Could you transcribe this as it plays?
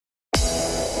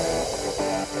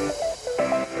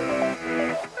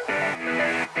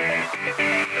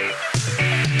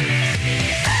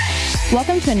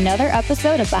Welcome to another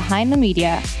episode of Behind the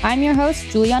Media. I'm your host,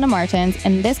 Juliana Martins,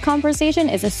 and this conversation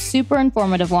is a super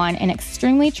informative one and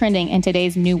extremely trending in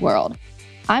today's new world.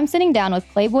 I'm sitting down with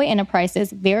Playboy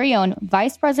Enterprises' very own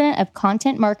Vice President of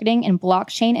Content Marketing and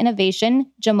Blockchain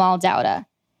Innovation, Jamal Dauda.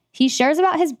 He shares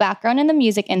about his background in the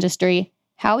music industry,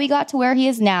 how he got to where he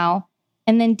is now,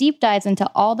 and then deep dives into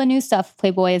all the new stuff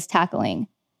Playboy is tackling.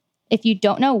 If you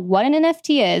don't know what an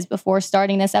NFT is before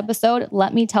starting this episode,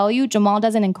 let me tell you, Jamal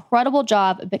does an incredible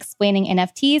job of explaining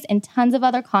NFTs and tons of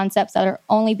other concepts that are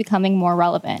only becoming more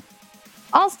relevant.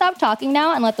 I'll stop talking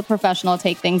now and let the professional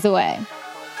take things away.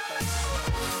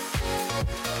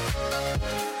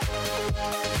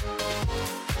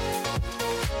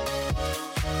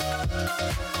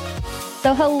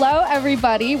 So hello,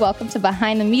 everybody. Welcome to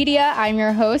Behind the Media. I'm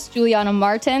your host, Juliana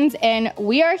Martins, and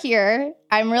we are here.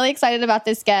 I'm really excited about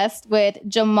this guest with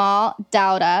Jamal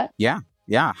Dauda. Yeah.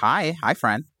 Hi,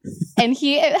 friend. And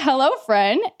hello,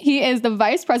 friend. He is the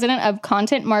Vice President of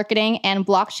Content Marketing and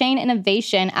Blockchain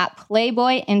Innovation at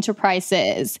Playboy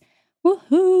Enterprises.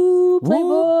 Woohoo,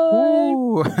 Playboy.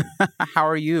 Woo. How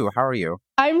are you?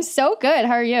 I'm so good.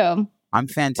 How are you? I'm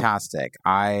fantastic.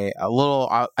 I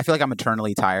feel like I'm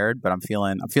eternally tired, but I'm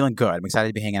feeling good. I'm excited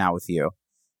to be hanging out with you.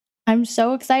 I'm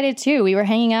so excited too. We were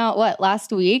hanging out,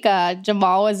 last week?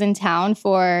 Jamal was in town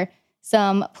for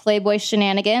some Playboy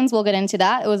shenanigans. We'll get into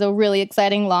that. It was a really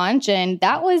exciting launch, and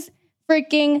that was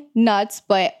freaking nuts,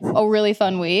 but a really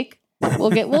fun week. We'll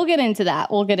get into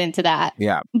that.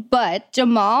 Yeah. But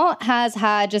Jamal has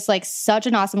had just such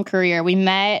an awesome career. We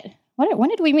met. When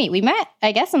did we meet? We met,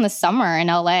 I guess, in the summer in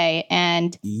LA.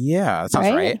 And yeah, that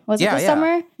sounds right. Was it the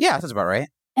summer? Yeah, that sounds about right.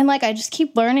 And I just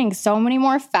keep learning so many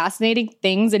more fascinating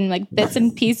things and bits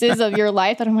and pieces of your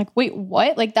life that I'm like, wait,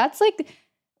 what? That's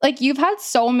you've had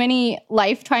so many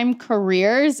lifetime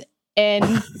careers in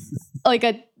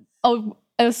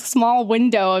a small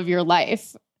window of your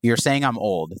life. You're saying I'm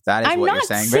old. That is I'm what you're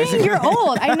saying. I'm not saying you're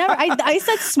old. I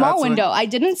said small window. I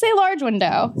didn't say large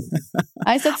window.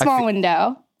 I said small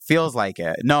window. Feels like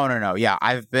it. No. Yeah,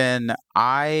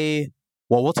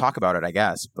 we'll talk about it, I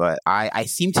guess. But I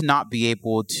seem to not be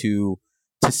able to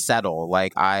settle.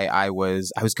 I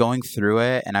was going through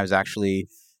it, and I was actually,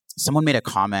 someone made a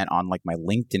comment on my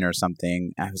LinkedIn or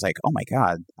something. And I was like, oh my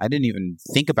God, I didn't even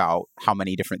think about how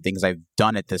many different things I've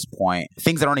done at this point.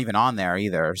 Things that aren't even on there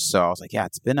either. So I was like, yeah,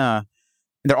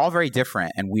 they're all very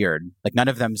different and weird. None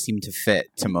of them seem to fit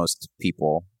to most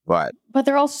people. But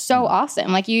they're all so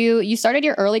awesome. You started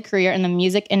your early career in the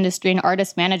music industry and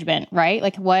artist management, right?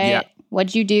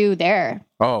 What'd you do there?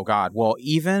 Oh God. Well,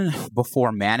 even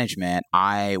before management,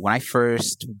 when I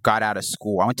first got out of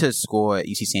school, I went to school at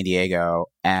UC San Diego,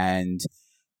 and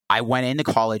I went into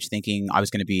college thinking I was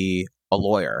going to be a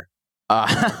lawyer.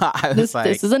 This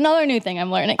is another new thing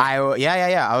I'm learning. I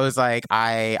was like,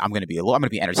 I'm going to be I'm going to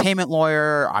be an entertainment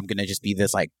lawyer. I'm going to just be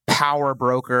this power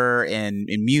broker in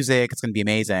music. It's going to be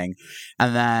amazing.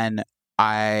 And then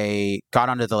I got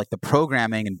onto the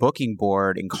programming and booking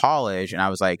board in college, and I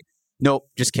was like, nope,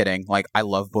 just kidding. I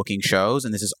love booking shows,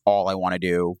 and this is all I want to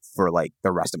do for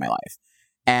the rest of my life.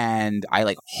 And I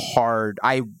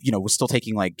was still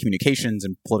taking communications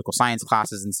and political science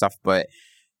classes and stuff, but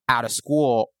out of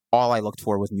school, all I looked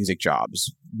for was music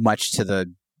jobs, much to the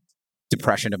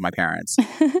depression of my parents.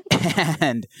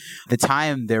 And at the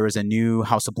time, there was a new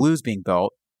House of Blues being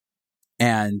built,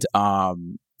 and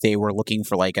they were looking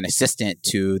for an assistant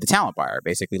to the talent buyer,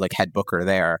 basically head booker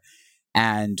there.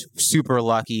 And super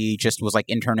lucky, just was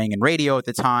interning in radio at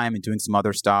the time and doing some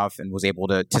other stuff, and was able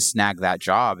to snag that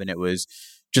job. And it was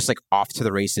just off to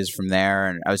the races from there.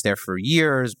 And I was there for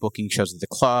years, booking shows at the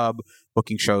club,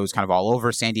 booking shows kind of all over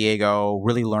San Diego,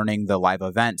 really learning the live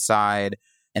event side.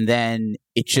 And then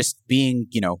it just being,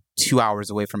 2 hours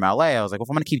away from LA, I was like, well, if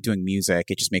I'm going to keep doing music,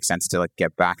 it just makes sense to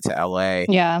get back to LA.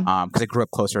 Yeah. Because I grew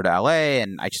up closer to LA,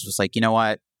 and I just was like, you know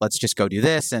what, let's just go do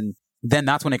this. And then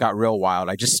that's when it got real wild.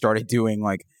 I just started doing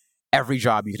every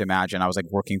job you could imagine. I was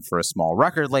working for a small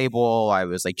record label. I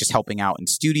was just helping out in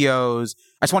studios.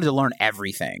 I just wanted to learn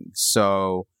everything.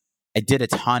 So I did a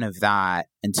ton of that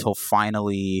until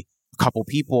finally a couple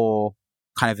people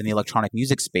kind of in the electronic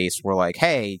music space were like,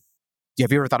 hey,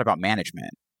 have you ever thought about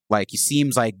management? It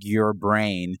seems like your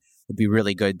brain would be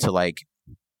really good to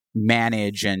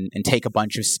manage and take a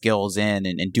bunch of skills in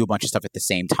and do a bunch of stuff at the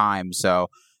same time. So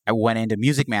I went into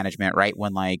music management right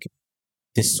when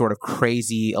this sort of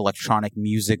crazy electronic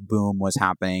music boom was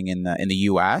happening in the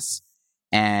US,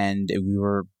 and we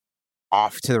were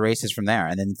off to the races from there.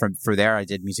 And then from there, I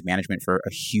did music management for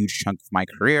a huge chunk of my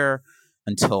career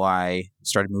until I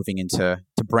started moving into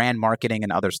brand marketing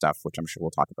and other stuff, which I'm sure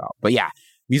we'll talk about. But yeah,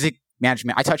 music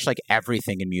management. I touched like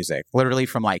everything in music, literally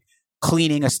from like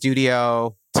cleaning a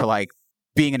studio to like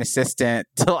being an assistant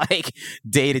to like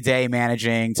day-to-day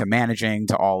managing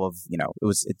to all of,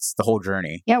 it's the whole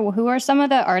journey. Yeah. Well, who are some of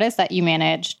the artists that you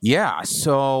managed? Yeah.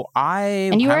 So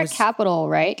And you were at Capitol,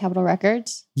 right? Capitol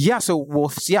Records? Yeah. So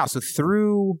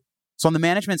on the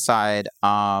management side,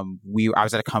 I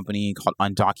was at a company called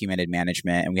Undocumented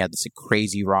Management, and we had this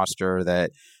crazy roster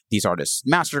that these artists,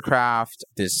 Mastercraft,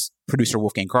 this producer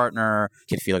Wolfgang Gartner,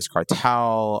 Kid Felix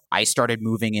Cartel. I started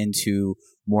moving into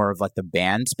more of like the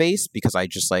band space because I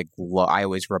just I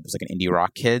always grew up as like an indie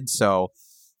rock kid. So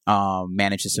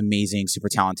managed this amazing, super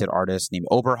talented artist named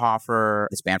Oberhofer,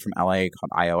 this band from LA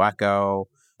called IO Echo.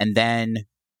 And then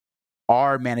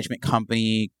our management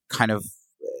company kind of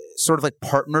sort of like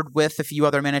partnered with a few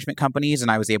other management companies, and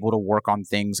I was able to work on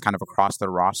things kind of across the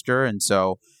roster. And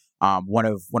so one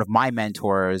of my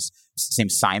mentors, his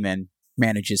name's Simon,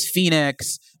 manages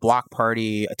Phoenix, Block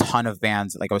Party, a ton of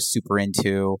bands that like I was super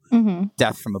into. Mm-hmm.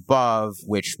 Death from Above,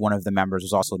 which one of the members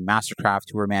was also in Mastercraft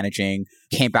who were managing,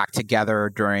 came back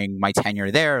together during my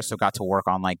tenure there. So got to work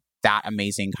on like that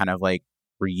amazing kind of like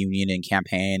reunion and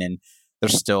campaign. And they're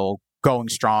still going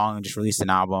strong and just released an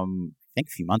album, I think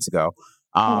a few months ago.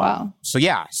 Wow. So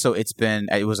yeah, so it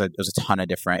was a ton of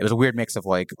it was a weird mix of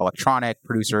like electronic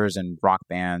producers and rock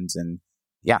bands and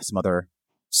yeah, some other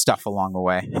stuff along the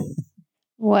way.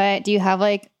 What do you have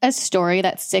like a story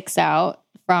that sticks out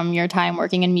from your time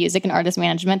working in music and artist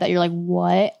management that you're like,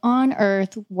 what on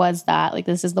earth was that? Like,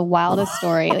 this is the wildest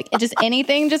story. Like just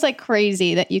anything just like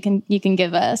crazy that you can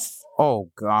give us. Oh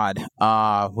God.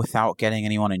 Without getting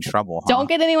anyone in trouble. Huh? Don't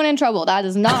get anyone in trouble. That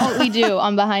is not what we do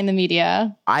on Behind the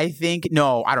Media. I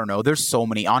don't know. There's so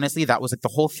many. Honestly, that was like the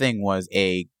whole thing was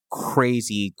a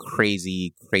crazy,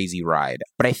 crazy, crazy ride.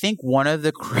 But I think one of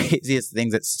the craziest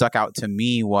things that stuck out to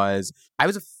me was I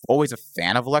was always a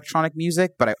fan of electronic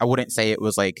music, but I wouldn't say it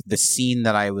was like the scene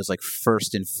that I was like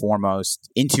first and foremost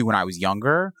into when I was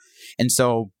younger. And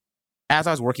so as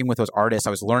I was working with those artists,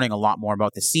 I was learning a lot more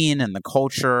about the scene and the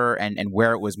culture and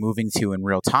where it was moving to in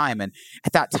real time. And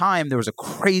at that time, there was a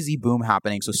crazy boom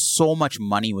happening. So much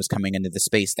money was coming into the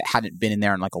space that hadn't been in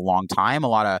there in like a long time. A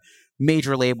lot of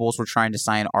major labels were trying to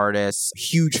sign artists.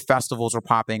 Huge festivals were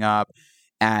popping up.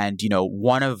 And,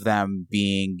 one of them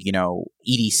being,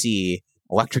 EDC,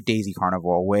 Electric Daisy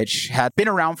Carnival, which had been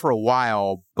around for a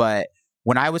while. But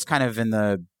when I was kind of in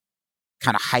the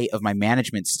kind of height of my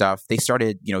management stuff, they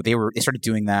started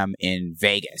doing them in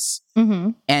Vegas.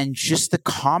 Mm-hmm. And just the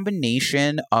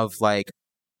combination of like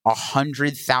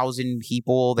 100,000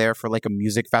 people there for like a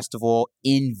music festival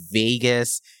in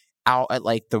Vegas out at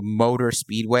like the Motor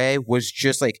Speedway was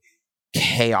just like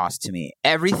chaos to me.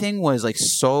 Everything was like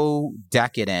so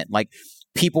decadent. Like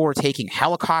people were taking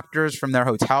helicopters from their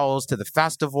hotels to the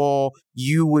festival.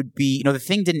 You would be, the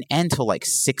thing didn't end till like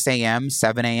 6 a.m.,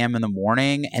 7 a.m. in the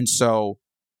morning. And so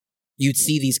you'd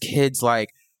see these kids like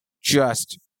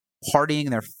just partying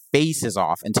their faces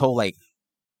off until like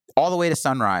all the way to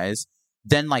sunrise,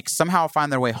 then like somehow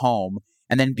find their way home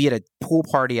and then be at a pool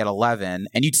party at 11.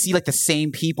 And you'd see like the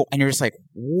same people and you're just like,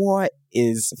 what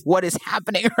is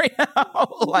happening right now?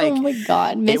 Like, oh my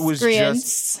God, miscreants. It was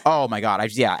just, oh my God.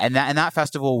 And that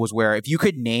festival was where if you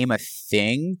could name a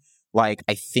thing, like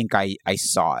I think I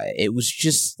saw it. It was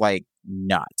just like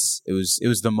nuts. It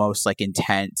was the most like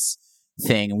intense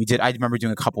thing. And I remember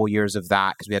doing a couple of years of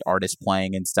that because we had artists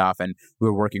playing and stuff. And we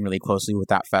were working really closely with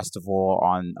that festival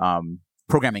on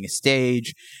programming a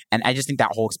stage. And I just think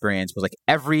that whole experience was like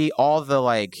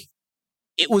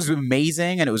it was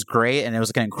amazing and it was great. And it was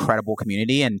like an incredible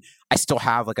community. And I still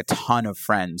have like a ton of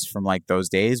friends from like those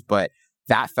days. But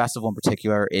that festival in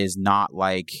particular is not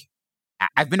like,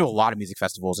 I've been to a lot of music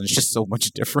festivals and it's just so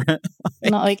much different.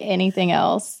 Not like anything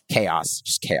else.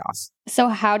 Just chaos. So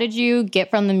how did you get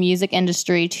from the music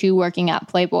industry to working at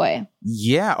Playboy?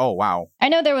 Yeah. Oh, wow. I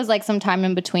know there was like some time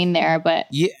in between there, but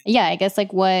yeah, I guess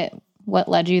like what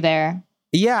led you there?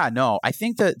 Yeah, no, I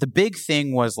think the big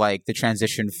thing was like the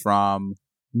transition from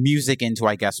music into,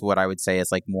 I guess, what I would say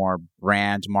is like more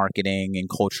brand marketing and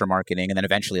culture marketing, and then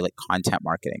eventually like content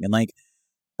marketing. And like,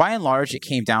 by and large, it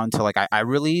came down to like, I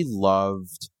really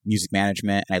loved music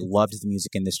management and I loved the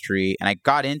music industry. And I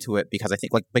got into it because I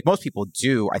think like most people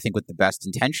do, I think with the best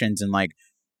intentions and like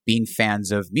being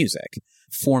fans of music.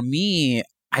 For me,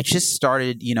 I just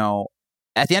started,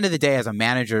 at the end of the day, as a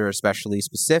manager, especially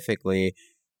specifically,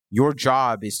 your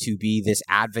job is to be this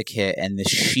advocate and this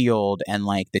shield and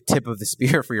like the tip of the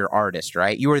spear for your artist,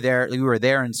 right? You were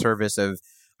there in service of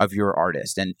your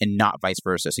artist and not vice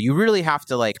versa. So you really have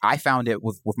to like, I found it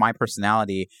with my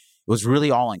personality, was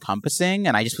really all encompassing.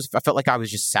 And I felt like I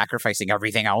was just sacrificing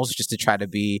everything else just to try to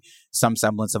be some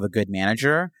semblance of a good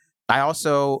manager. I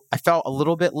felt a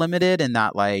little bit limited in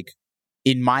that, like,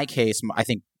 in my case, I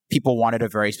think people wanted a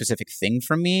very specific thing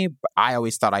from me, but I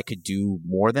always thought I could do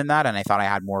more than that. And I thought I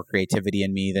had more creativity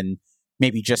in me than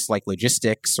maybe just like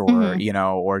logistics or,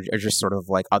 or just sort of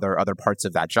like other parts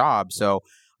of that job. So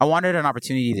I wanted an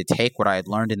opportunity to take what I had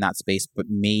learned in that space, but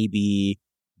maybe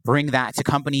bring that to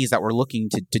companies that were looking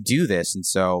to do this. And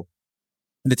so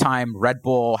at the time, Red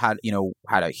Bull had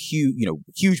a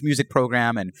huge music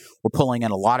program, and we're pulling in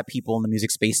a lot of people in the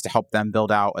music space to help them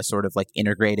build out a sort of like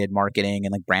integrated marketing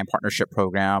and like brand partnership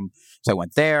program. So I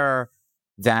went there,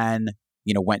 then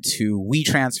went to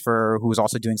WeTransfer, who was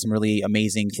also doing some really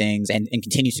amazing things and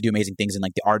continues to do amazing things in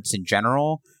like the arts in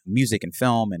general, music and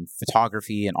film and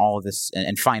photography and all of this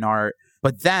and fine art.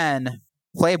 But then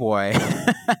Playboy,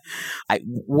 I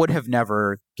would have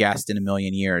never guessed in a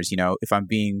million years, if I'm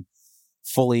being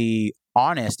fully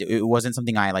honest, it wasn't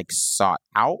something I like sought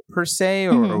out per se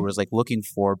or was like looking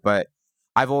for, but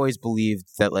I've always believed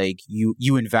that like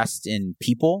you invest in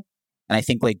people, and I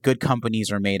think like good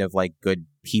companies are made of like good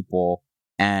people.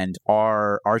 And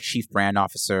our chief brand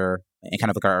officer and kind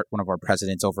of like one of our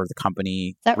presidents over the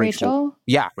company. Is that Rachel?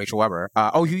 Yeah, Rachel Weber.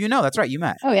 That's right. You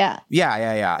met. Oh yeah.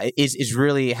 Yeah.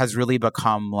 Has really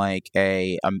become like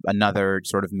another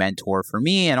sort of mentor for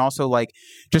me, and also like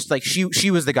just like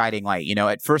she was the guiding light.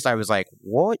 At first I was like,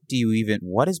 what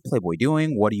is Playboy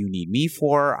doing? What do you need me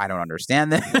for? I don't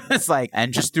understand this.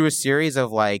 And just through a series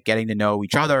of like getting to know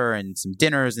each other and some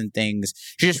dinners and things,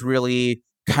 she just really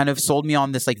kind of sold me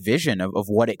on this like vision of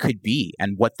what it could be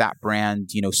and what that brand,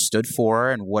 stood for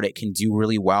and what it can do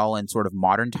really well in sort of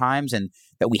modern times. And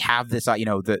that we have this,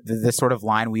 the sort of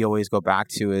line we always go back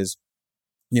to is,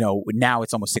 now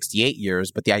it's almost 68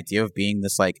 years, but the idea of being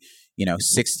this like,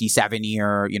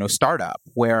 67-year, startup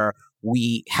where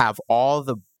we have all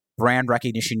the brand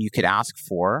recognition you could ask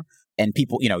for. And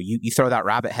people, you throw that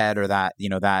rabbit head or that,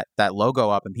 that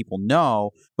logo up and people know,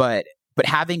 but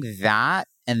having that,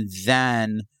 and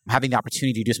then having the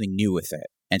opportunity to do something new with it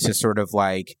and to sort of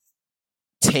like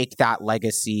take that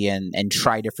legacy and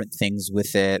try different things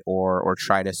with it or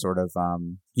try to sort of,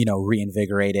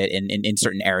 reinvigorate it in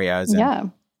certain areas. And yeah.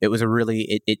 It was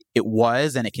it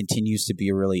was, and it continues to be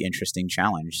a really interesting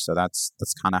challenge. So that's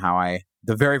kind of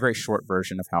the very, very short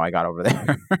version of how I got over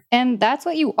there. And that's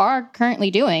what you are currently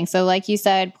doing. So like you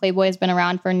said, Playboy has been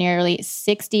around for nearly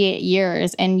 68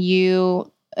 years, and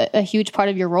a huge part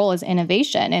of your role is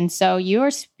innovation. And so you're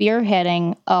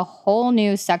spearheading a whole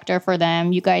new sector for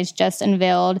them. You guys just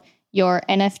unveiled your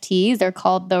NFTs. They're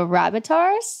called the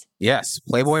Rabbitars. Yes,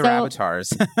 Playboy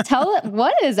Rabbitars.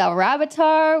 What is a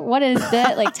Rabbitar? What is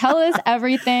that? Like, tell us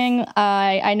everything.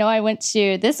 I know I went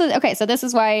to, so this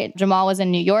is why Jamal was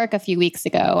in New York a few weeks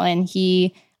ago. And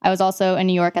I was also in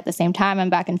New York at the same time. I'm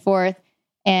back and forth.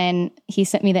 And he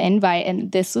sent me the invite.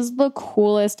 And this was the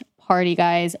coolest party,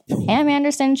 guys. Pam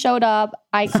Anderson showed up,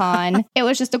 icon. It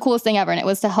was just the coolest thing ever, and it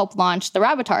was to help launch the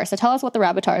Rabbitars. So tell us what the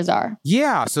Rabbitars are.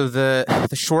 Yeah, so the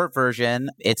short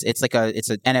version, it's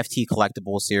an NFT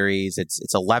collectible series. It's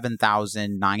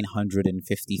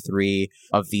 11,953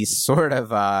 of these sort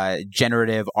of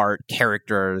generative art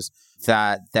characters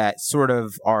that sort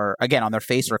of are, again, on their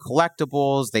face are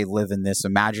collectibles. They live in this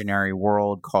imaginary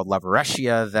world called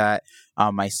Leveretia that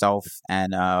myself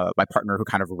and my partner, who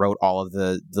kind of wrote all of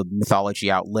the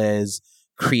mythology out, Liz,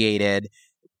 created.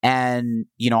 And,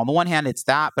 on the one hand, it's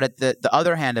that, but at the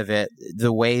other hand of it,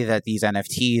 the way that these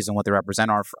NFTs and what they represent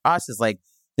are for us is like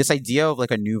this idea of like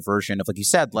a new version of, like you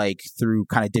said, like through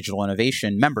kind of digital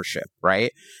innovation, membership,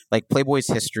 right? Like Playboy's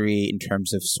history in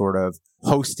terms of sort of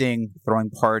hosting, throwing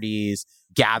parties,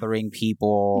 gathering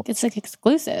people. It's like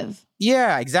exclusive.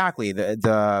 Yeah, exactly.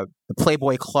 The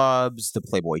Playboy clubs, the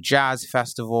Playboy Jazz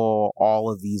Festival, all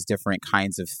of these different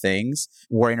kinds of things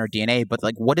were in our DNA. But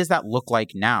like, what does that look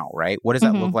like now, right? What does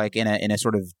that look like in a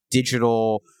sort of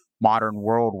digital modern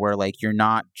world where like you're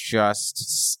not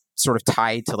just sort of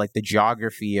tied to like the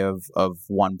geography of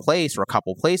one place or a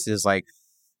couple places? Like,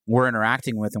 we're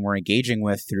interacting with and we're engaging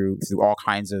with through all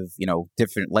kinds of,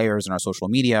 different layers in our social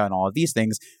media and all of these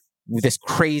things with this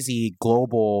crazy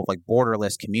global, like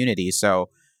borderless community. So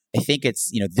I think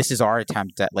it's, this is our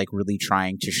attempt at like really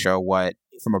trying to show what,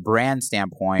 from a brand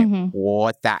standpoint,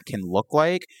 what that can look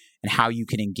like and how you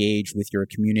can engage with your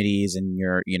communities and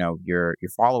your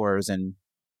followers, and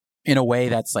in a way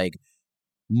that's like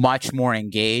much more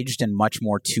engaged and much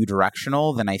more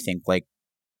two-directional than I think like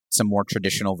some more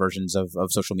traditional versions of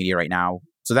social media right now.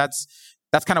 So that's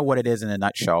that's kind of what it is in a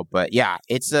nutshell. But yeah,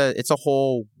 it's a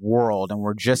whole world, and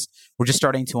we're just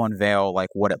starting to unveil like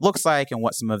what it looks like and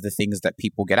what some of the things that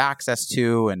people get access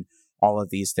to and all of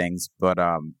these things. But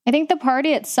I think the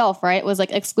party itself, right, was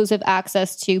like exclusive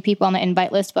access to people on the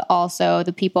invite list, but also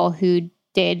the people who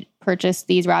did purchase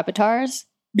these Rabbitars.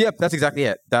 Yep, that's exactly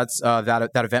it. That's that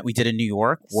event we did in New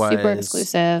York was super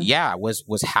exclusive. Yeah, was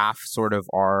half sort of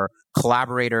our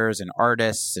collaborators and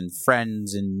artists and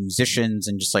friends and musicians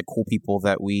and just like cool people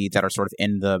that are sort of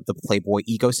in the Playboy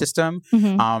ecosystem.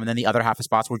 And then the other half of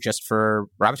spots were just for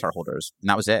Rabbitar holders, and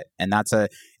that was it. And it's a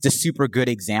super good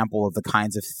example of the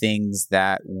kinds of things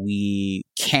that we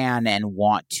can and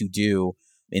want to do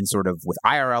in sort of with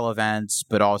IRL events,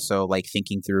 but also like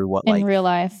thinking through what in real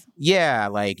life. Yeah,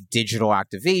 like digital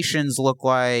activations look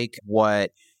like,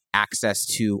 what access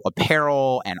to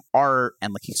apparel and art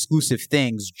and like exclusive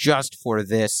things just for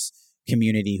this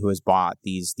community who has bought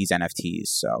these NFTs.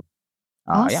 So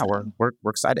awesome. Yeah, we're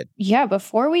excited. Yeah,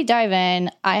 before we dive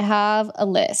in, I have a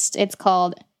list. It's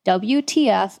called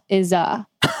WTF is a :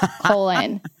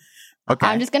 Okay.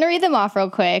 I'm just going to read them off real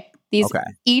quick. These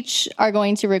each are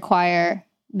going to require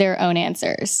their own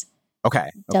answers. Okay.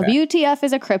 WTF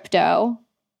is a crypto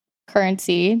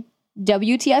currency.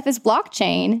 WTF is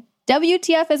blockchain.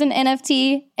 WTF is an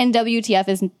NFT. And WTF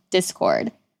is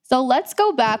Discord. So let's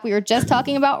go back. We were just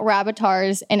talking about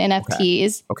Rabbitars and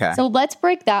NFTs. Okay. So let's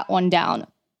break that one down.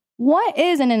 What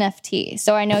is an NFT?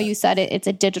 So I know you said it's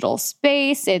a digital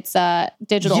space. It's a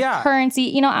digital currency.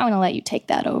 You know, I'm going to let you take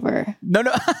that over. No.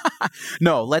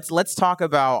 No, let's talk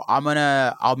about,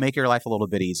 I'll make your life a little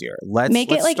bit easier. Let's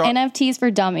like NFTs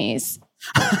for dummies.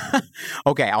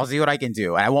 Okay, I'll see what I can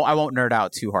do. I won't nerd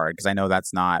out too hard because I know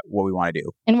that's not what we want to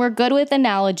do. And we're good with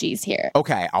analogies here.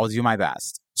 Okay, I'll do my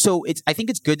best. So I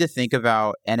think it's good to think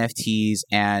about NFTs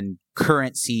and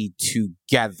currency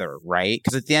together, right?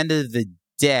 Because at the end of the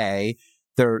day,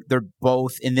 they're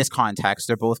both, in this context,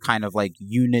 they're both kind of like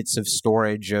units of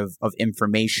storage of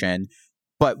information.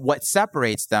 But what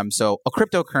separates them, so a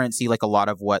cryptocurrency, like a lot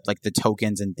of what like the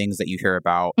tokens and things that you hear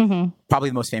about, probably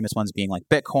the most famous ones being like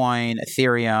Bitcoin,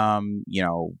 Ethereum, you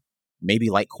know, maybe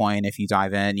Litecoin if you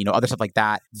dive in, you know, other stuff like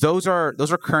that. Those are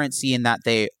currency in that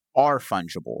they are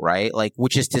fungible, right? Like,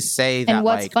 which is to say that, and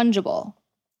what's like, fungible?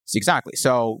 Exactly.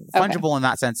 So fungible in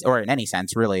that sense, or in any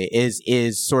sense, really, is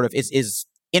sort of is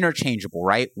interchangeable,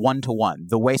 right? One to one.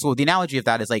 So the analogy of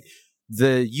that is like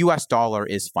the US dollar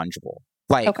is fungible.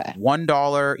 Like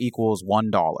 $1 equals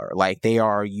 $1. Like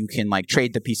you can like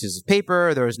trade the pieces of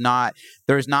paper. There's not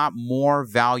more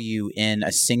value in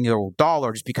a single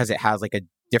dollar just because it has like a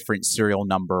different serial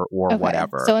number or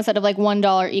whatever. So instead of like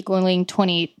 $1 equaling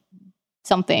 20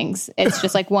 somethings, it's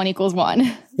just like 1 equals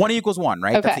 1. 1 equals 1,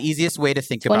 right? That's the easiest way to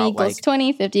think about 20 equals like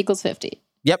 20, 50 equals 50.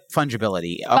 Yep,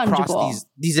 fungibility across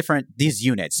these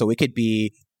units. So it could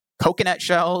be coconut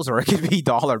shells, or it could be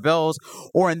dollar bills,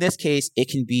 or in this case, it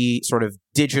can be sort of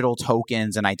digital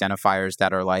tokens and identifiers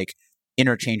that are like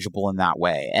interchangeable in that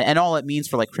way. And all it means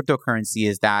for like cryptocurrency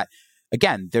is that,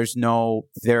 again,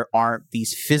 there aren't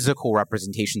these physical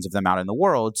representations of them out in the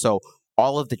world. So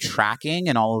all of the tracking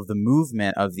and all of the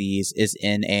movement of these is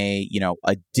in a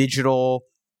digital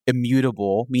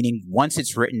immutable, meaning once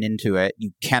it's written into it, you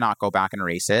cannot go back and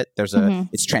erase it.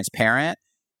 It's transparent,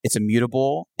 it's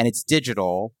immutable, and it's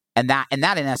digital. And that in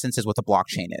essence is what the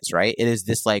blockchain is, right? It is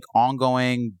this like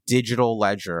ongoing digital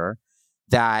ledger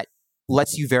that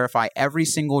lets you verify every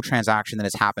single transaction that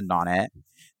has happened on it.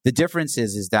 The difference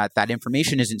is that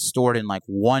information isn't stored in like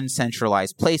one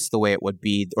centralized place the way it would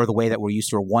be, or the way that we're used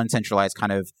to, or one centralized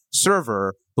kind of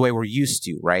server the way we're used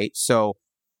to, right? So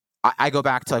I go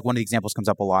back to like one of the examples comes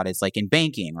up a lot is like in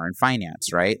banking or in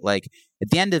finance, right? Like at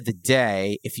the end of the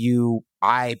day,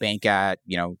 I bank at,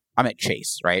 I'm at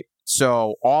Chase, right?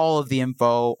 So all of the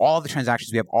info, all the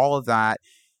transactions we have, all of that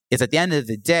is at the end of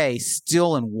the day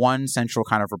still in one central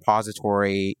kind of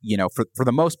repository, for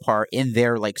the most part in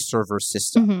their like server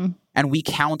system. And we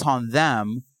count on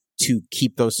them to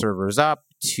keep those servers up,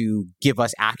 to give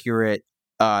us accurate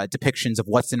depictions of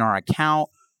what's in our account,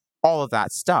 all of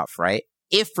that stuff, right?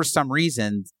 If for some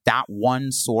reason that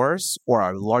one source or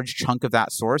a large chunk of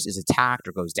that source is attacked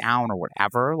or goes down or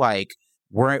whatever, like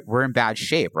we're in bad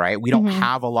shape, right? We don't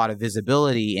have a lot of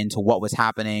visibility into what was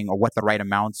happening or what the right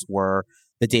amounts were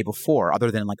the day before,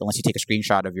 other than like unless you take a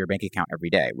screenshot of your bank account every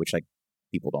day, which like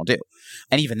people don't do.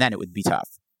 And even then it would be tough.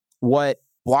 What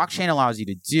blockchain allows you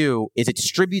to do is it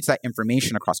distributes that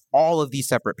information across all of these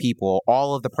separate people,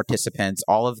 all of the participants,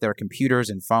 all of their computers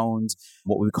and phones,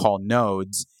 what we call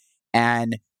nodes.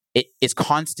 And it is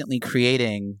constantly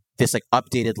creating this like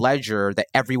updated ledger that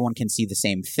everyone can see the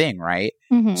same thing, right?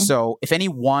 Mm-hmm. So if any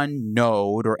one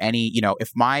node or any,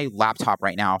 if my laptop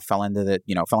right now fell into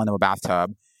a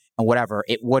bathtub and whatever,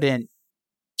 it wouldn't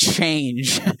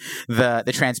change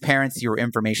the transparency or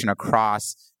information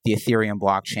across the Ethereum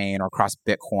blockchain or across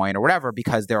Bitcoin or whatever,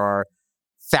 because there are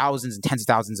thousands and tens of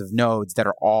thousands of nodes that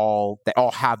all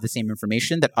have the same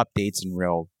information that updates in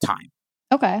real time.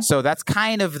 Okay. So that's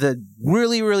kind of the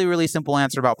really, really, really simple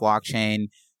answer about blockchain,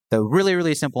 the really,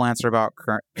 really simple answer about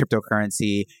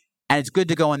cryptocurrency. And it's good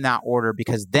to go in that order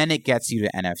because then it gets you to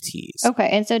NFTs. Okay.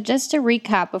 And so just to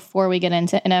recap before we get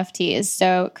into NFTs.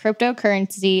 So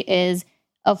cryptocurrency is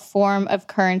a form of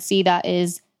currency that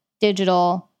is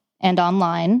digital and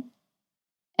online.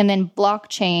 And then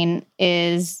blockchain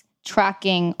is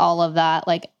tracking all of that,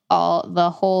 like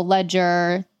the whole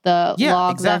ledger, the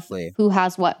logs of who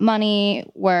has what money,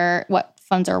 what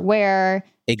funds are where,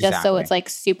 just so it's like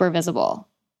super visible.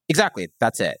 Exactly.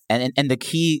 That's it. And the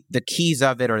keys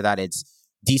of it are that it's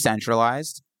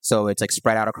decentralized. So it's like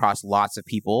spread out across lots of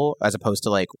people as opposed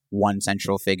to like one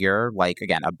central figure, like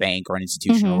again, a bank or an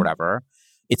institution or whatever.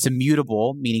 It's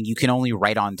immutable, meaning you can only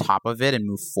write on top of it and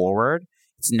move forward.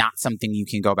 It's not something you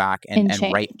can go back and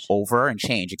write over and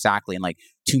change. Exactly. And like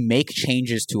to make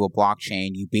changes to a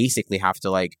blockchain, you basically have to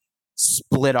like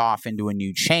split off into a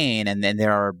new chain. And then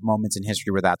there are moments in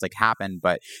history where that's like happened.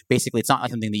 But basically, it's not like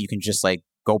something that you can just like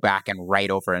go back and write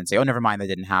over and say, oh, never mind, that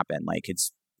didn't happen. Like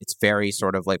it's very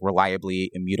sort of like reliably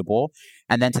immutable.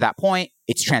 And then to that point,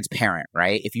 it's transparent,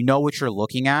 right? If you know what you're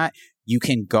looking at, you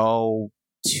can go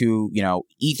to,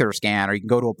 Etherscan, or you can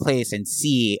go to a place and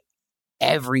see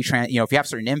every if you have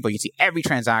certain info, you see every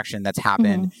transaction that's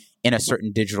happened in a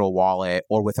certain digital wallet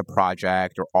or with a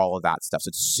project or all of that stuff. So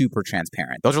it's super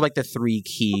transparent. Those are like the three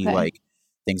key like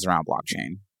things around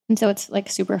blockchain. And so it's like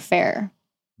super fair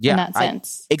in that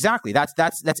sense. Exactly. That's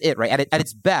it, right? At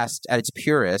its best, at its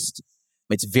purest,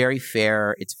 it's very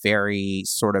fair. It's very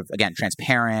sort of, again,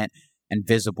 transparent and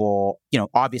visible.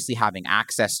 Obviously having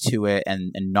access to it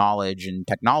and knowledge and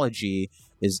technology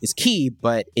is key,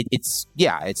 but it's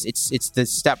the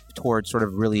step towards sort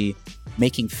of really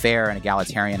making fair and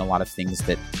egalitarian a lot of things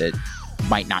that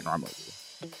might not normally be.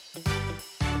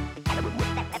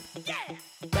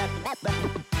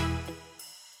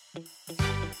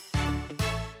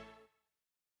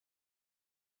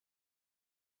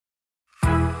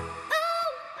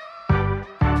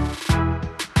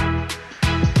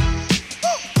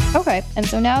 Okay, and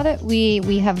so now that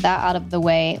we have that out of the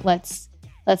way, let's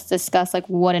discuss like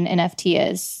what an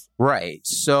NFT is. Right.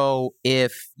 So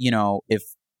if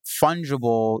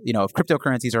fungible, if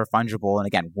cryptocurrencies are fungible, and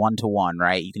again, 1-to-1,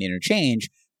 right, you can interchange.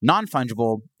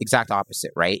 Non-fungible, exact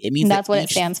opposite, right? It means that's what it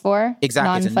stands for.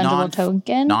 Exactly. Non-fungible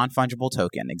token. Non-fungible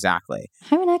token, exactly.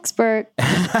 I'm an expert.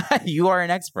 You are an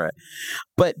expert.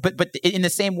 But in the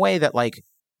same way that like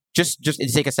just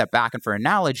to take a step back and for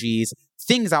analogies,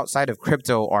 things outside of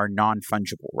crypto are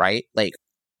non-fungible, right? Like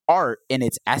art in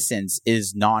its essence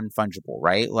is non-fungible,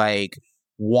 right? Like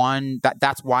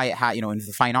that's why it had, in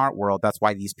the fine art world, that's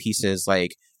why these pieces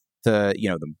like the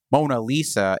Mona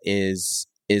Lisa is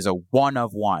a one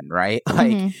of one, right?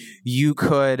 Like you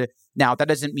could, now that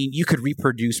doesn't mean you could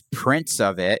reproduce prints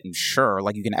of it, and sure,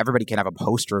 like everybody can have a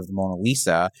poster of the Mona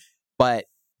Lisa, but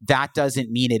that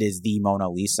doesn't mean it is the Mona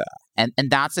Lisa.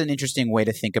 And that's an interesting way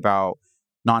to think about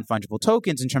non-fungible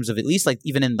tokens in terms of, at least like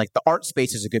even in like the art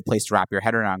space is a good place to wrap your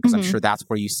head around, because I'm sure that's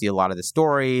where you see a lot of the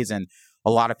stories, and a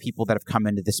lot of people that have come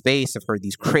into the space have heard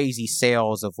these crazy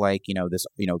sales of like, this,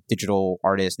 digital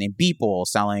artist named Beeple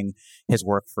selling his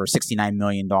work for $69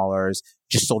 million,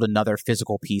 just sold another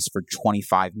physical piece for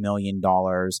 $25 million,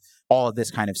 all of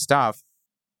this kind of stuff.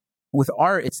 With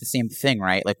art, it's the same thing,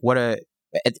 right? Like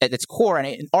at its core,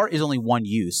 and art is only one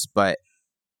use, but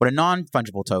what a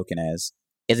non-fungible token is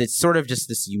it's sort of just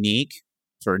this unique,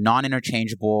 sort of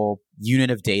non-interchangeable unit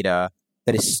of data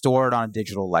that is stored on a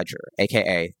digital ledger,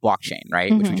 aka blockchain,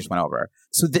 right? Which we just went over.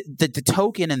 So the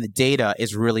token and the data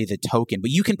is really the token,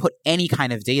 but you can put any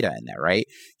kind of data in there, right?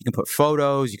 You can put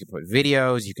photos, you can put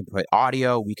videos, you can put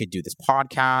audio. We could do this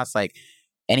podcast, like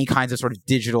any kinds of sort of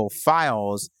digital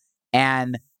files.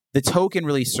 And the token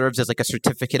really serves as like a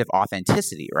certificate of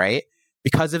authenticity, right?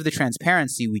 Because of the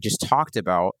transparency we just talked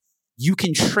about, you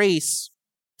can trace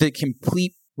the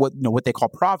complete, what they call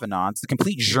provenance, the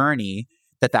complete journey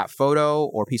that photo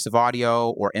or piece of audio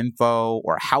or info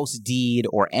or house deed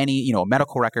or any,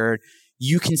 medical record,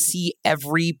 you can see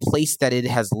every place that it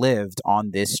has lived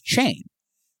on this chain.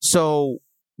 So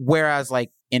whereas like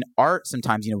in art,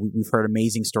 sometimes, we've heard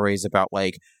amazing stories about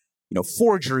like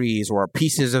forgeries or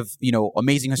pieces of,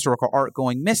 amazing historical art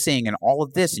going missing and all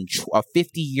of this, and a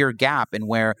 50-year gap in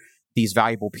where these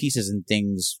valuable pieces and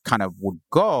things kind of would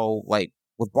go. Like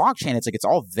with blockchain, it's like it's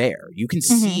all there. You can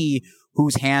see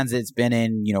whose hands it's been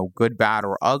in, good, bad,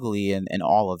 or ugly, and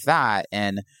all of that.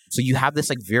 And so you have this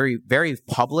like very, very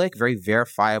public, very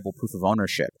verifiable proof of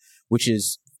ownership, which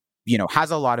is,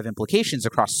 has a lot of implications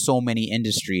across so many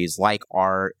industries, like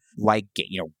art, like,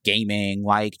 gaming,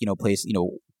 like,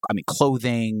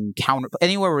 clothing,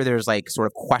 anywhere where there's like sort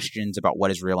of questions about what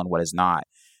is real and what is not.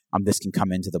 This can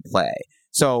come into the play.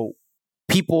 So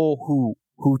people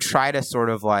who try to sort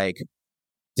of like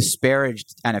disparage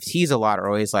NFTs a lot are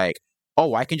always like,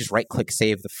 oh, I can just right-click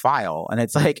save the file. And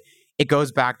it's like, it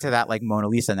goes back to that like Mona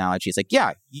Lisa analogy. It's like,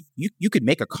 yeah, you could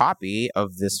make a copy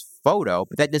of this photo,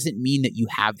 but that doesn't mean that you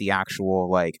have the actual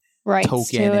like rights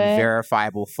token and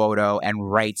verifiable photo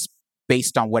and rights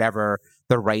based on whatever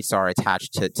the rights are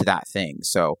attached to that thing.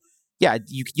 So yeah,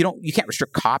 you can't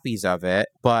restrict copies of it,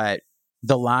 but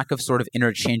the lack of sort of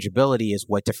interchangeability is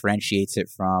what differentiates it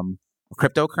from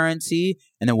cryptocurrency.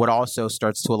 And then what also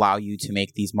starts to allow you to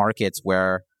make these markets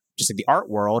where just like the art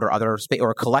world or other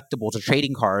or collectibles or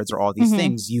trading cards or all these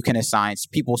things, you can assign,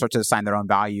 people start to assign their own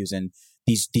values, and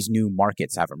these new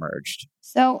markets have emerged.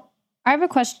 So I have a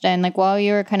question, like while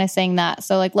you were kind of saying that.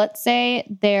 So like, let's say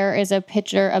there is a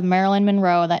picture of Marilyn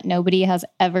Monroe that nobody has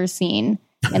ever seen,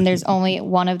 and there's only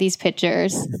one of these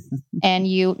pictures, and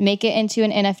you make it into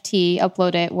an NFT,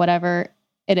 upload it, whatever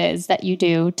it is that you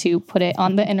do to put it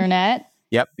on the internet.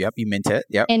 Yep. You mint it.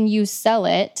 Yep. And you sell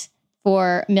it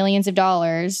for millions of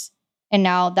dollars, and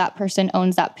now that person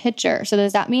owns that picture. So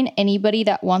does that mean anybody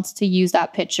that wants to use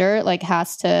that picture like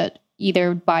has to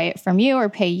either buy it from you or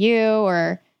pay you,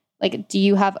 or like do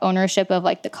you have ownership of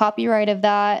like the copyright of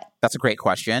that? That's a great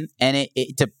question. And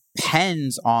it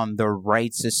depends on the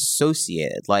rights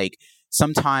associated. Like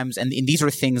sometimes, and these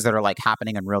are things that are like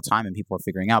happening in real time and people are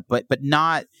figuring out, but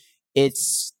not,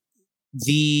 it's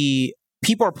the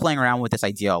people are playing around with this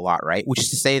idea a lot, right? Which is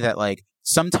to say that like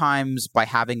sometimes by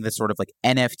having this sort of like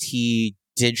NFT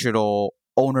digital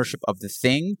ownership of the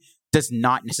thing does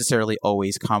not necessarily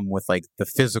always come with like the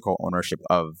physical ownership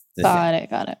of the thing.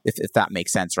 Got it. If that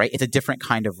makes sense, right? It's a different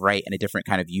kind of right and a different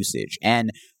kind of usage. And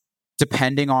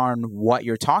depending on what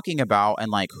you're talking about and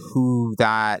like who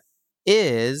that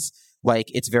is, like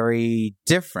it's very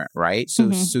different, right?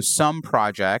 So some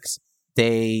projects,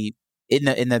 they in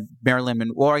the Marilyn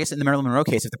Monroe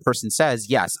case, if the person says,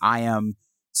 yes, I am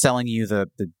selling you the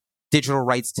digital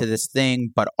rights to this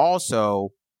thing, but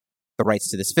also the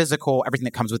rights to this physical, everything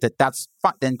that comes with it, that's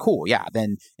fine. Then cool. Yeah.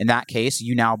 Then in that case,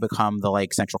 you now become the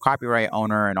like central copyright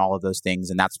owner and all of those things.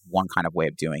 And that's one kind of way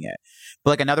of doing it.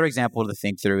 But like another example to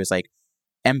think through is like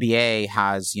NBA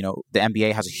has, the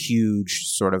NBA has a huge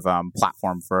sort of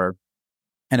platform for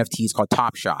NFTs called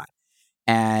Top Shot.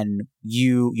 And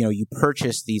you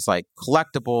purchase these like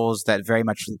collectibles that very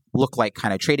much look like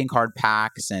kind of trading card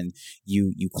packs, and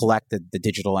you collect the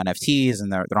digital NFTs,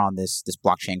 and they're on this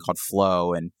blockchain called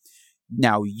Flow. And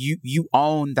now you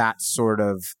own that sort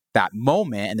of that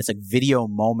moment and this like video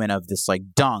moment of this like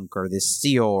dunk or this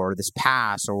steal or this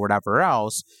pass or whatever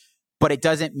else. But it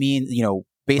doesn't mean,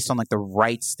 based on like the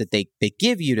rights that they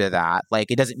give you to that,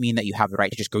 like it doesn't mean that you have the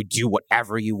right to just go do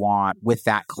whatever you want with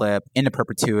that clip into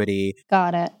perpetuity.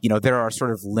 Got it. There are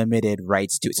sort of limited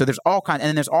rights to it. So there's all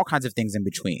kinds of things in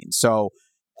between. So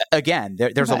again,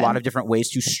 there's a lot of different ways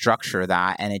to structure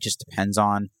that, and it just depends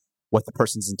on what the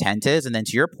person's intent is. And then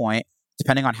to your point,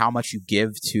 depending on how much you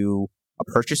give to a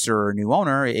purchaser or a new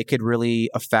owner, it could really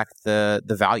affect the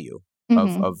value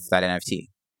of that NFT.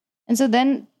 And so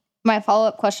then my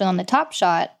follow-up question on the Top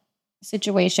Shot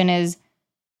situation is,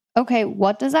 okay,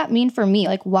 what does that mean for me?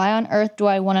 Like, why on earth do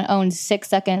I want to own 6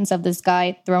 seconds of this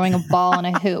guy throwing a ball in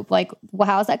a hoop? Like,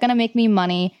 how's that going to make me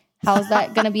money? How's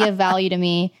that going to be of value to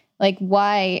me? Like,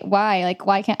 why? Like,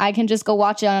 why can't I just go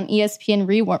watch it on ESPN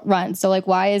rerun? So like,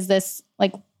 why is this,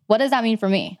 like, what does that mean for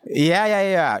me?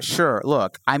 Yeah. Sure.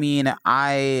 Look, I mean,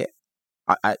 I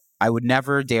would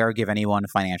never dare give anyone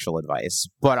financial advice,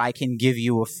 but I can give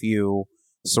you a few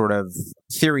sort of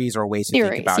theories or ways to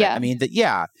think about it. I mean,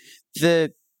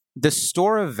 the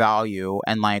store of value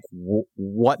and like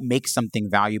what makes something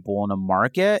valuable in a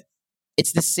market,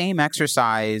 it's the same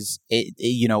exercise, in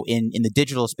the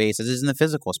digital space as it is in the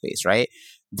physical space, right?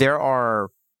 There are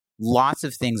lots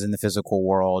of things in the physical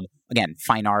world. Again,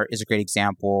 fine art is a great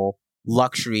example.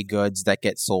 Luxury goods that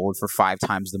get sold for 5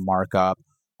 times the markup.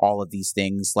 All of these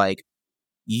things, like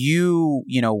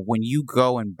when you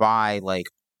go and buy like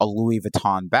a Louis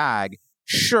Vuitton bag,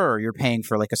 sure, you're paying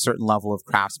for like a certain level of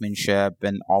craftsmanship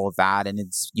and all of that, and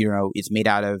it's it's made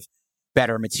out of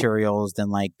better materials than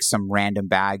like some random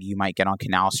bag you might get on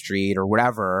Canal Street or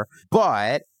whatever.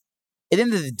 But at the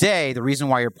end of the day, the reason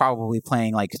why you're probably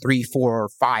playing like 3, 4, or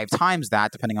 5 times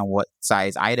that, depending on what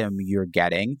size item you're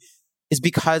getting, is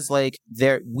because like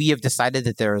we have decided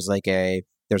that there's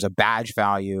a badge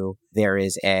value, there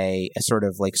is a sort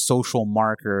of like social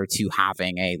marker to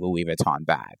having a Louis Vuitton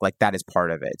bag. Like that is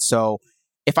part of it. So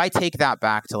if I take that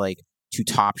back to like to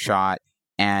Top Shot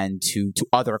and to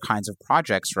other kinds of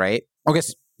projects, right? I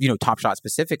guess, Top Shot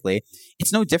specifically,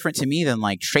 it's no different to me than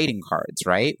like trading cards,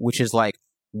 right? Which is like,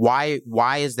 why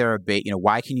is there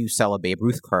why can you sell a Babe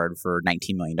Ruth card for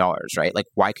 $19 million, right? Like,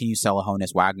 why can you sell a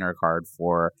Honus Wagner card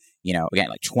for, again,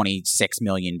 like $26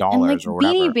 million and like or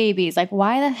whatever? Beanie Babies, like,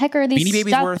 why the heck are these Beanie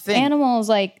Babies were a stuffed thing. animals?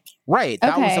 Like, right.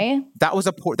 Okay. That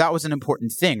was an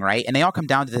important thing, right? And they all come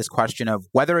down to this question of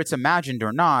whether it's imagined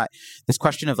or not, this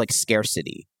question of like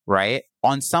scarcity, right?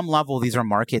 On some level, these are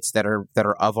markets that are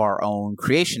of our own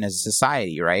creation as a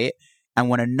society, right? And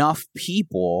when enough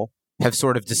people have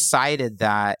sort of decided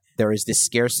that there is this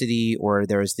scarcity or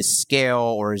there is this scale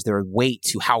or is there a weight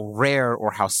to how rare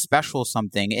or how special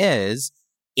something is,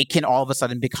 it can all of a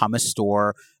sudden become a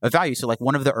store of value. So like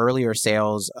one of the earlier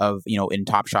sales of, in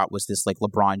Top Shot was this like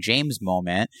LeBron James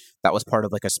moment that was part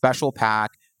of like a special pack,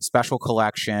 special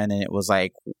collection. And it was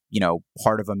like,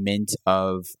 part of a mint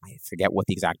of, I forget what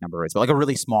the exact number is, but like a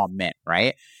really small mint,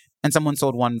 right? And someone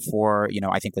sold one for,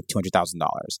 I think like $200,000.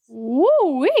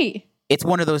 Woo-wee. It's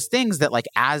one of those things that like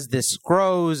as this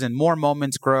grows and more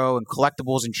moments grow and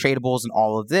collectibles and tradables and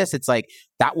all of this, it's like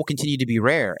that will continue to be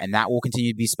rare and that will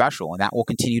continue to be special and that will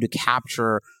continue to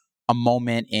capture a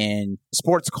moment in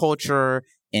sports culture,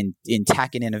 in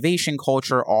tech and innovation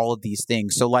culture, all of these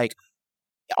things. So like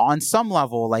on some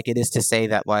level, like it is to say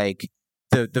that like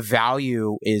the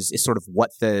value is sort of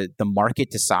what the market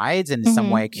decides, and in some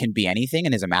way it can be anything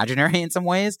and is imaginary in some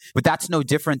ways. But that's no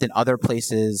different than other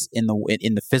places in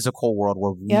the physical world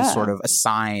where we sort of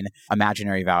assign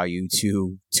imaginary value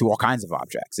to all kinds of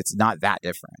objects. It's not that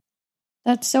different.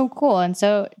 That's so cool. And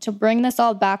so to bring this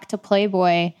all back to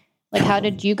Playboy, like how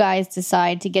did you guys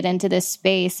decide to get into this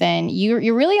space? And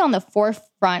you're really on the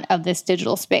forefront of this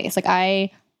digital space. Like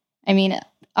I mean,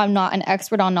 I'm not an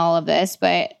expert on all of this,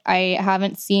 but I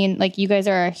haven't seen, like, you guys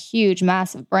are a huge,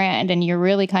 massive brand and you're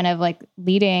really kind of like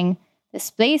leading the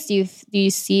space. Do you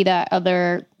see that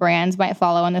other brands might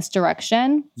follow in this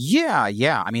direction?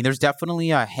 Yeah. I mean, there's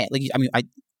definitely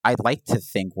I'd like to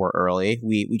think we're early.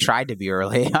 We tried to be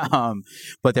early,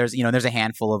 but there's a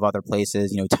handful of other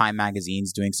places. Time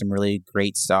Magazine's doing some really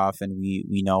great stuff, and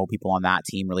we know people on that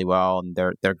team really well, and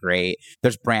they're great.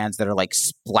 There's brands that are like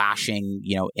splashing,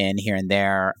 in here and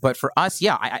there. But for us,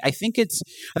 I think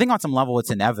on some level it's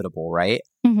inevitable, right?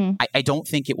 Mm-hmm. I don't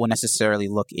think it will necessarily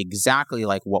look exactly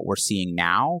like what we're seeing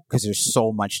now because there's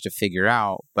so much to figure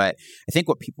out. But I think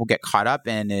what people get caught up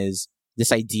in is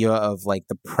this idea of like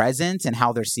the present and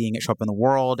how they're seeing it show up in the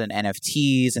world and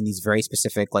NFTs and these very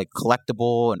specific like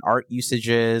collectible and art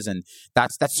usages. And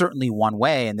that's certainly one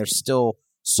way. And there's still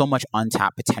so much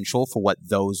untapped potential for what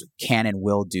those can and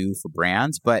will do for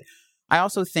brands. But I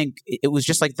also think it was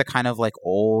just like the kind of like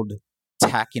old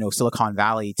tech, Silicon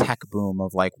Valley tech boom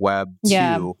of like Web 2.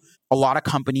 Yeah. A lot of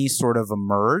companies sort of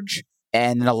emerge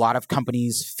and a lot of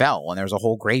companies fell. And there's a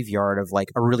whole graveyard of like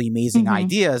really amazing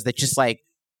ideas that just like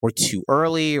were too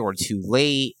early or too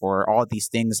late or all of these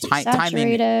things.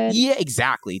 Timing. Yeah,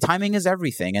 exactly. Timing is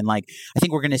everything. And like, I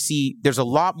think we're going to see there's a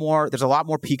lot more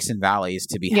peaks and valleys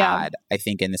to be had, I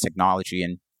think, in this technology.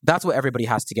 And that's what everybody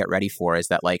has to get ready for is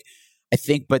that like, I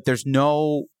think, but there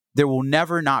will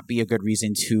never not be a good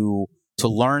reason to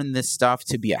learn this stuff,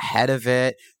 to be ahead of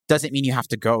it. Doesn't mean you have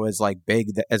to go as like big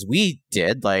as we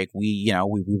did. Like we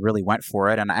really went for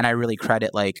it. And I really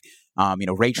credit like,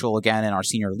 Rachel again and our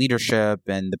senior leadership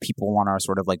and the people on our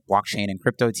sort of like blockchain and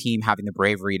crypto team having the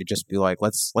bravery to just be like,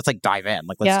 let's like dive in.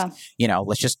 Like,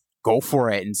 let's just go for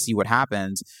it and see what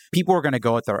happens. People are going to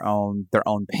go at their own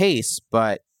pace.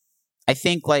 But I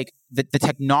think like the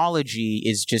technology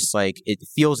is just like, it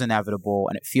feels inevitable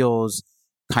and it feels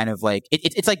kind of like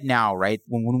it's like now, right?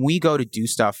 When we go to do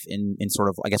stuff in sort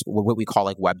of, I guess, what we call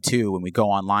like Web 2, when we go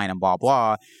online and blah,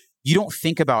 blah, you don't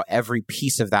think about every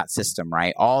piece of that system,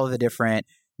 right? All of the different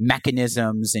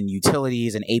mechanisms and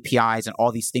utilities and APIs and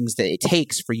all these things that it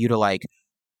takes for you to like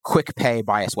quick pay,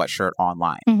 buy a sweatshirt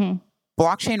online. Mm-hmm.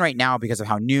 Blockchain right now, because of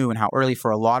how new and how early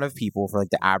for a lot of people, for like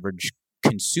the average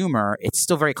consumer, it's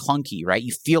still very clunky, right?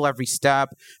 You feel every step.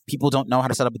 People don't know how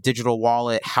to set up a digital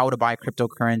wallet, how to buy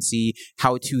cryptocurrency,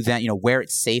 how to then, where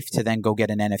it's safe to then go get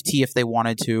an NFT if they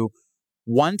wanted to.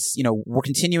 once, we're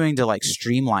continuing to like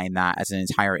streamline that as an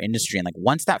entire industry. And like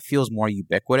once that feels more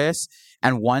ubiquitous,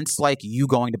 and once like you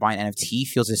going to buy an NFT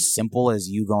feels as simple as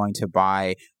you going to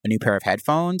buy a new pair of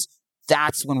headphones,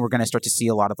 that's when we're going to start to see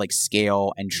a lot of like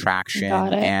scale and traction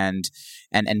and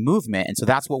movement. And so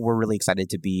that's what we're really excited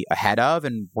to be ahead of.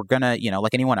 And we're going to,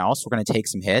 like anyone else, we're going to take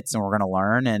some hits and we're going to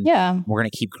learn and we're going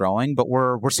to keep growing, but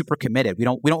we're super committed. We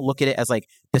don't look at it as like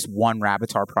this one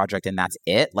Rabbitars project and that's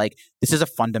it. Like this is a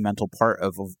fundamental part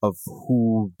of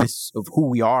who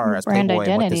we are as brand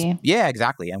Playboy. Identity. Yeah,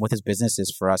 exactly. And what this business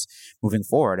is for us moving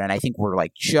forward. And I think we're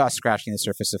like just scratching the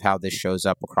surface of how this shows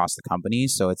up across the company.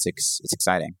 So it's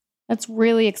exciting. That's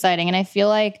really exciting. And I feel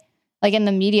like in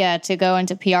the media, to go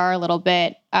into PR a little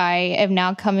bit, I am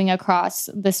now coming across,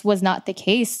 this was not the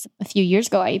case a few years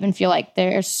ago. I even feel like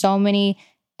there are so many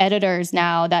editors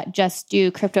now that just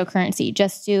do cryptocurrency,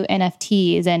 just do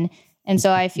NFTs. And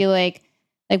so I feel like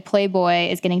Playboy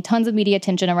is getting tons of media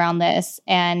attention around this.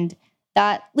 And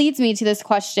that leads me to this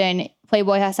question.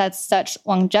 Playboy has had such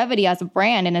longevity as a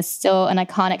brand and is still an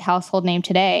iconic household name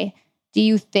today. Do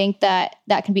you think that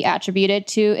can be attributed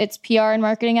to its PR and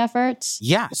marketing efforts?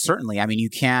 Yeah, certainly. I mean, you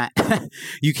can't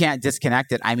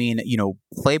disconnect it. I mean,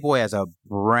 Playboy as a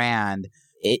brand,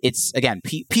 it's again,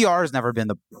 PR has never been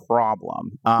the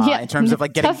problem in terms of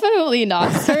like getting definitely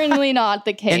not, certainly not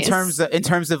the case. In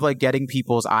terms of like getting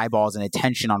people's eyeballs and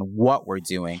attention on what we're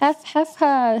doing.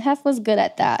 Hef was good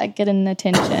at that, at getting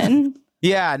attention.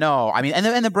 Yeah, no, I mean,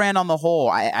 and the brand on the whole,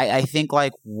 I think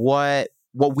like what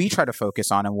we try to focus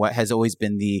on and what has always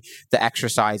been the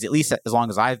exercise, at least as long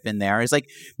as I've been there, is like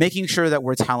making sure that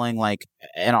we're telling like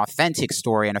an authentic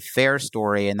story and a fair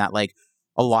story, and that like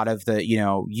a lot of the,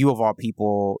 you of all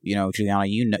people, Juliana,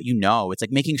 it's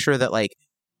like making sure that like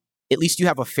at least you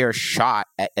have a fair shot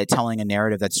at telling a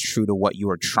narrative that's true to what you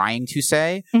are trying to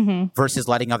say versus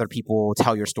letting other people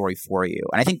tell your story for you.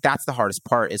 And I think that's the hardest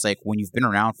part, is like when you've been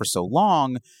around for so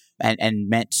long and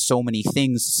meant so many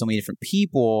things to so many different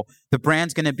people, the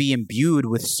brand's going to be imbued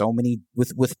with so many,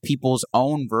 with people's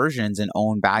own versions and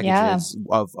own baggages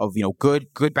of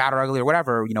good, bad, or ugly, or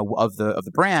whatever, of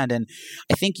the brand. And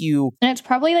I think and it's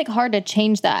probably like hard to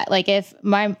change that. Like if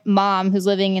my mom, who's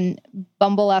living in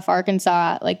Bumble F,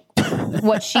 Arkansas, like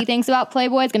what she thinks about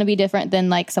Playboy is going to be different than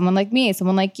like someone like me,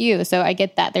 someone like you. So I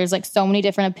get that there's like so many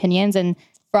different opinions, and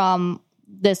from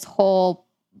this whole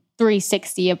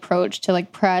 360 approach to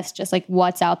like press, just like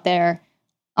what's out there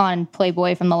on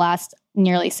Playboy from the last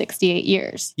nearly 68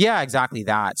 years. Yeah, exactly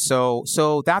that. So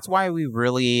that's why we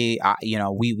really,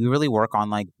 we really work on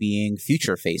like being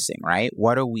future facing, right?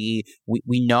 What do we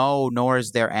know, nor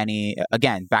is there any,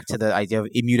 again, back to the idea of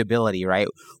immutability, right?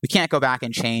 We can't go back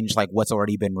and change like what's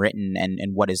already been written and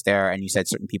what is there. And you said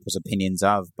certain people's opinions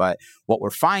of, but what we're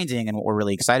finding and what we're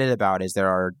really excited about is there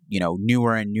are,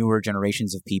 newer and newer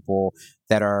generations of people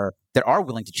that are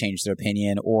willing to change their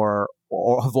opinion or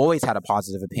have always had a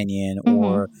positive opinion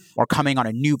or coming on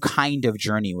a new kind of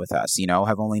journey with us,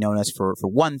 have only known us for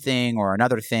one thing or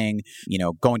another thing,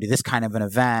 going to this kind of an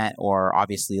event, or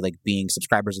obviously like being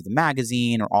subscribers of the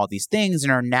magazine or all these things,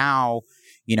 and are now,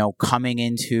 coming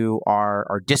into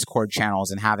our Discord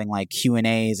channels and having like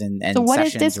Q&As and so what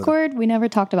is Discord? We never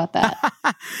talked about that.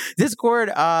 Discord,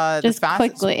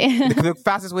 quickly. the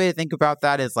fastest way to think about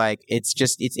that is like,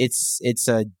 it's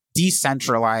a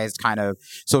decentralized kind of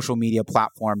social media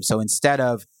platform. So instead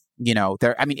of,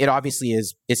 it obviously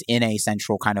is in a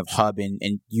central kind of hub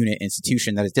and unit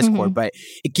institution that is Discord, but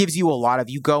it gives you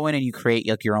you go in and you create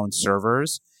like your own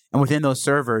servers. And within those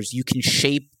servers, you can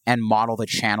shape and model the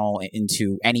channel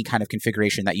into any kind of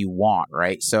configuration that you want,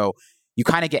 right? So you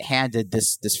kind of get handed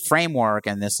this framework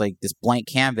and this blank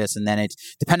canvas, and then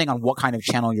it's depending on what kind of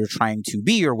channel you're trying to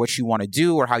be or what you want to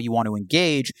do or how you want to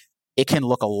engage, it can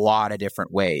look a lot of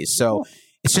different ways. So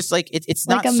it's just like it's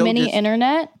like not a so mini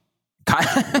internet.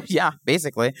 Yeah,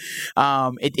 basically.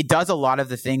 It does a lot of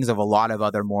the things of a lot of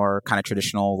other more kind of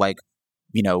traditional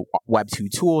Web 2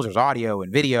 tools. There's audio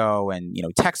and video and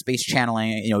text-based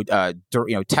channeling,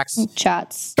 text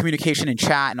chats, communication and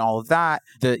chat and all of that.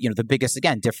 The biggest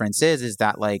difference is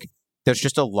that like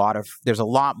there's a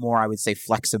lot more, I would say,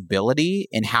 flexibility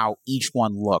in how each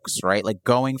one looks, right? Like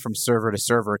going from server to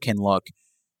server can look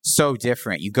so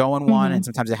different. You go in one and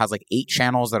sometimes it has like 8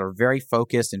 channels that are very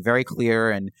focused and very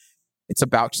clear, and it's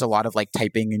about just a lot of like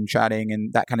typing and chatting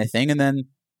and that kind of thing. And then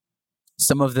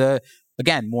some of the,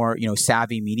 again, more,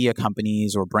 savvy media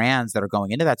companies or brands that are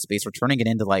going into that space are turning it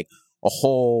into like a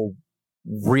whole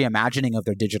reimagining of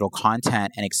their digital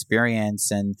content and experience.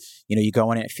 And, you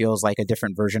go in and it feels like a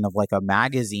different version of like a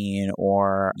magazine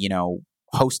or,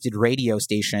 hosted radio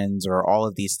stations or all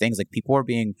of these things. Like people are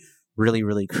being really,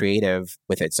 really creative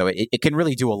with it. So it can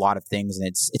really do a lot of things, and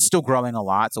it's still growing a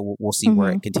lot. So we'll see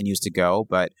where it continues to go.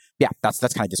 But yeah, that's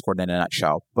kind of Discord in a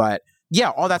nutshell. But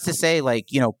yeah, all that's to say, like,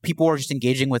 people are just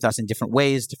engaging with us in different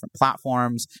ways, different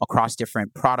platforms, across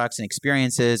different products and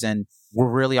experiences. And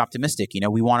we're really optimistic.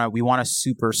 We want to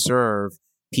super serve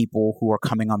people who are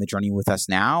coming on the journey with us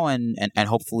now. And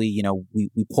hopefully,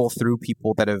 we pull through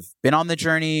people that have been on the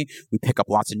journey. We pick up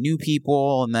lots of new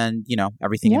people, and then,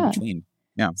 everything in between.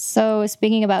 Yeah. So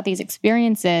speaking about these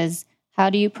experiences, how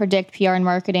do you predict PR and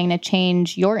marketing to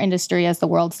change your industry as the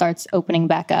world starts opening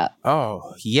back up? Oh,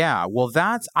 yeah. Well,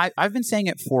 I've been saying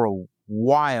it for a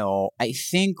while. I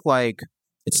think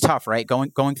it's tough, right?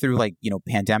 Going through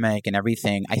pandemic and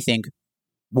everything. I think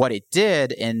what it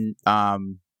did in,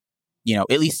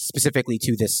 at least specifically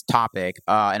to this topic,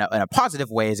 in a positive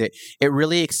way, is it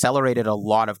really accelerated a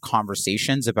lot of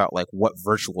conversations about what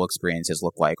virtual experiences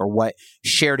look like, or what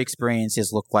shared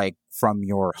experiences look like from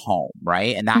your home,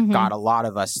 right? And that got a lot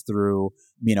of us through,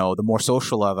 the more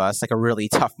social of us, a really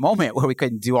tough moment where we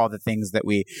couldn't do all the things that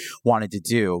we wanted to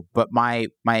do. But my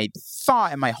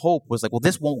thought and my hope was well,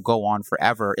 this won't go on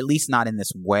forever, at least not in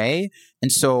this way.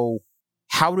 And so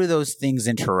how do those things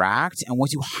interact, and what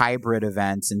do hybrid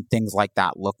events and things like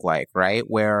that look like, right?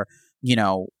 Where,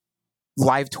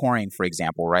 live touring, for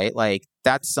example, right?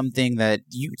 That's something that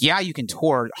you can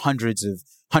tour hundreds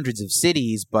of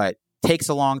cities, but takes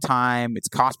a long time. It's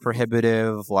cost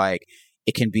prohibitive.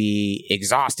 It can be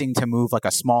exhausting to move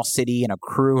a small city and a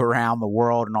crew around the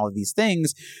world and all of these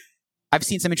things. I've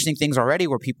seen some interesting things already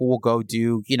where people will go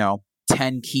do,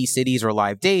 10 key cities or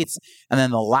live dates, and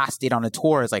then the last date on a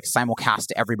tour is simulcast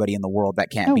to everybody in the world that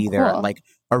can't be there at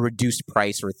a reduced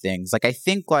price or things. I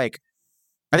think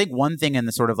one thing in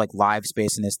the sort of live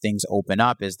space and as things open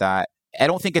up is that I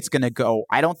don't think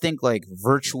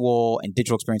virtual and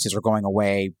digital experiences are going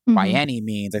away by any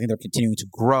means. I think they're continuing to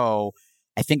grow.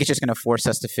 I think it's just going to force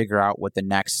us to figure out what the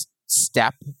next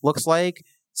step looks like,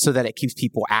 so that it keeps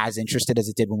people as interested as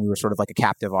it did when we were sort of a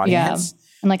captive audience.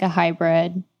 Yeah, and a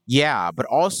hybrid. Yeah, but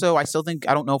also I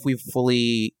don't know if we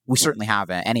certainly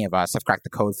haven't, any of us have cracked the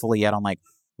code fully yet on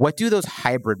what do those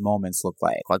hybrid moments look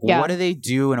like? What do they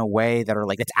do in a way that are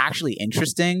it's actually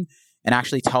interesting and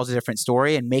actually tells a different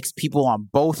story and makes people on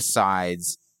both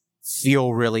sides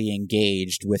feel really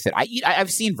engaged with it.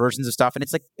 I've seen versions of stuff and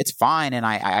it's fine, and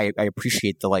I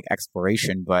appreciate the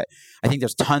exploration, but I think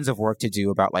there's tons of work to do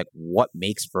about what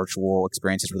makes virtual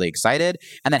experiences really excited,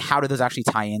 and then how do those actually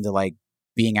tie into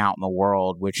being out in the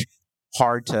world, which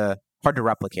hard to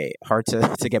replicate, hard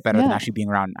to get better than actually being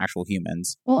around actual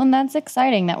humans. Well, and that's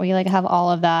exciting that we have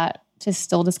all of that to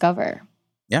still discover.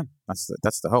 Yeah,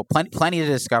 that's the hope. Plenty to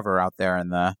discover out there in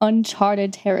the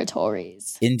uncharted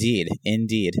territories. Indeed.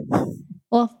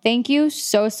 Well, thank you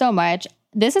so much.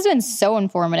 This has been so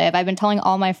informative. I've been telling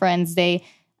all my friends,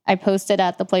 I posted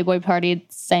at the Playboy party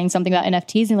saying something about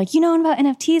NFTs, and you know about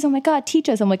NFTs? Oh my God, teach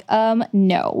us. I'm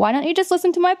no. Why don't you just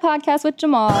listen to my podcast with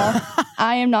Jamal?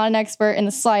 I am not an expert in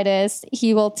the slightest.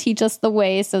 He will teach us the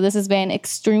way. So this has been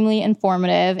extremely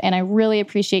informative, and I really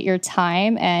appreciate your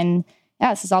time. And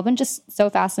this has all been just so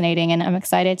fascinating, and I'm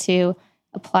excited to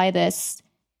apply this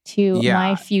to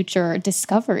my future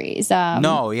discoveries.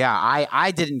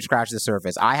 I didn't scratch the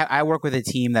surface. I work with a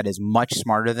team that is much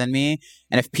smarter than me,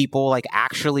 and if people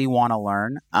actually want to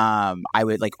learn, I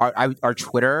would our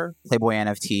Twitter, Playboy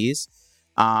NFTs,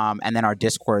 and then our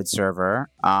Discord server,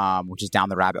 which is Down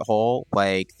the Rabbit Hole.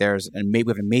 We have an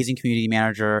amazing community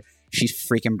manager. She's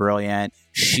freaking brilliant.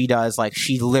 She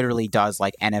literally does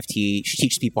NFT. She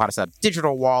teaches people how to set up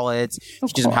digital wallets. She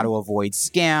teaches them how to avoid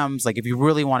scams. If you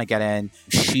really want to get in,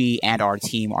 she and our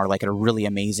team are a really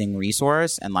amazing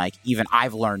resource. And even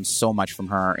I've learned so much from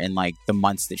her in the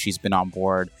months that she's been on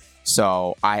board.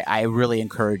 So I really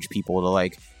encourage people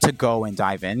to go and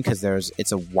dive in, because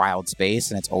it's a wild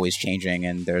space and it's always changing,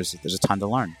 and there's a ton to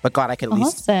learn. But glad I could at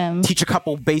least teach a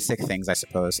couple basic things, I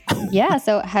suppose. Yeah,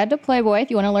 so head to Playboy if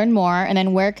you want to learn more. And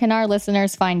then where can our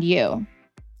listeners find you?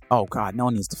 Oh God, no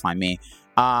one needs to find me.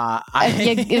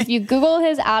 If you Google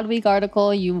his Adweek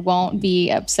article, you won't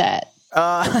be upset.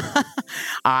 Let's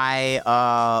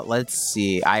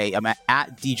see. I am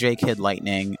at DJ Kid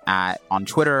Lightning on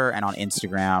Twitter and on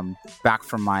Instagram, back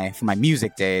from my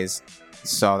music days.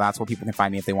 So that's where people can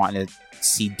find me if they want to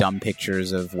see dumb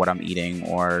pictures of what I'm eating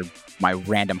or my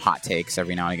random hot takes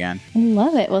every now and again. I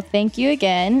love it. Well, thank you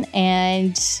again.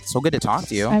 And so good to talk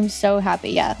to you. I'm so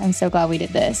happy. Yeah, I'm so glad we did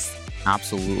this.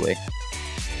 Absolutely.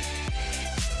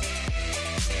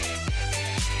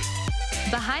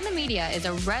 Behind the the Media is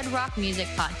a Red Rock Music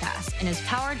podcast and is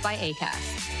powered by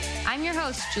Acast. I'm your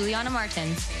host, Juliana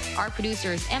Martins. Our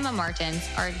producer is Emma Martins.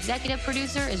 Our executive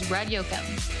producer is Red Yoakum.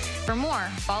 For more,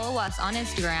 follow us on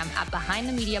Instagram at Behind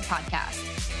the Media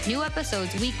Podcast. New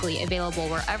episodes weekly available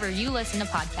wherever you listen to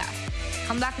podcasts.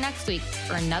 Come back next week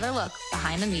for another look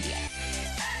behind the media.